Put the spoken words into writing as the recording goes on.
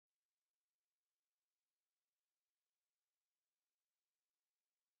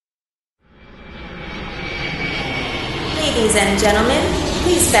Ladies and gentlemen,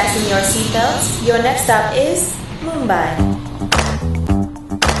 please fasten your seatbelts. Your next stop is Mumbai.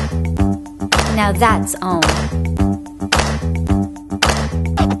 Now that's on.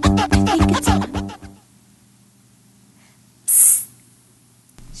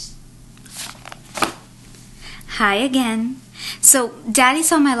 Hi again. So, Daddy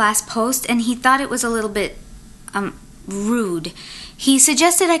saw my last post and he thought it was a little bit, rude. He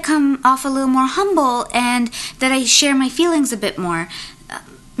suggested I come off a little more humble and that I share my feelings a bit more.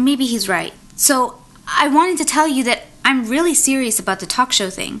 Maybe he's right. So, I wanted to tell you that I'm really serious about the talk show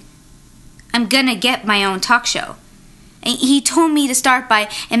thing. I'm gonna get my own talk show. He told me to start by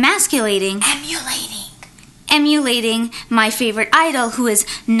emulating my favorite idol, who is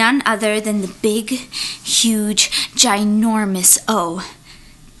none other than the big, huge, ginormous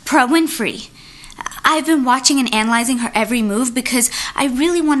Oprah Winfrey. I've been watching and analyzing her every move because I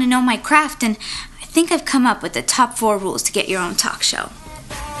really want to know my craft, and I think I've come up with the top 4 rules to get your own talk show.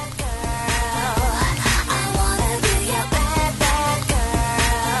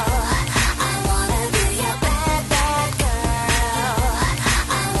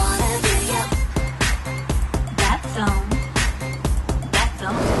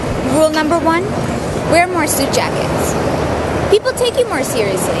 Rule number 1, wear more suit jackets. People take you more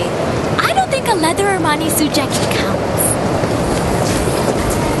seriously. I don't think a leather Armani suit jacket counts.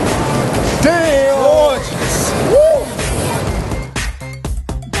 Damn! Gorgeous! Woo!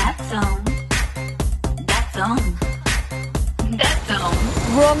 That's on.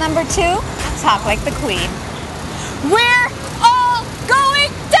 Rule number 2, talk like the queen. We're all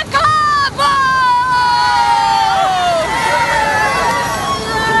going to Cabo!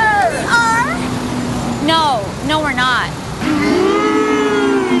 No, we're not.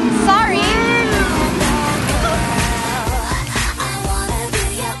 Sorry.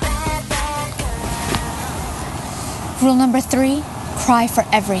 Rule number 3, cry for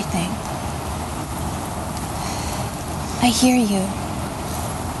everything. I hear you.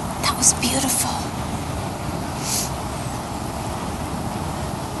 That was beautiful.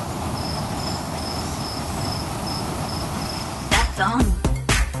 That's on.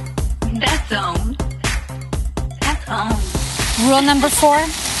 Rule number 4,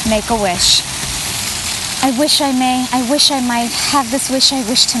 make a wish. I wish I might have this wish I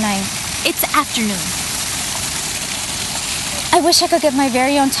wish tonight. It's afternoon. I wish I could get my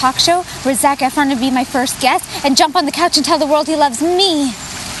very own talk show where Zac Efron would be my first guest and jump on the couch and tell the world he loves me.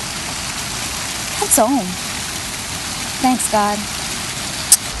 That's all. Thanks, God.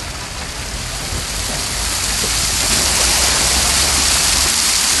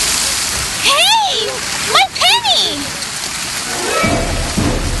 Hey! My penny!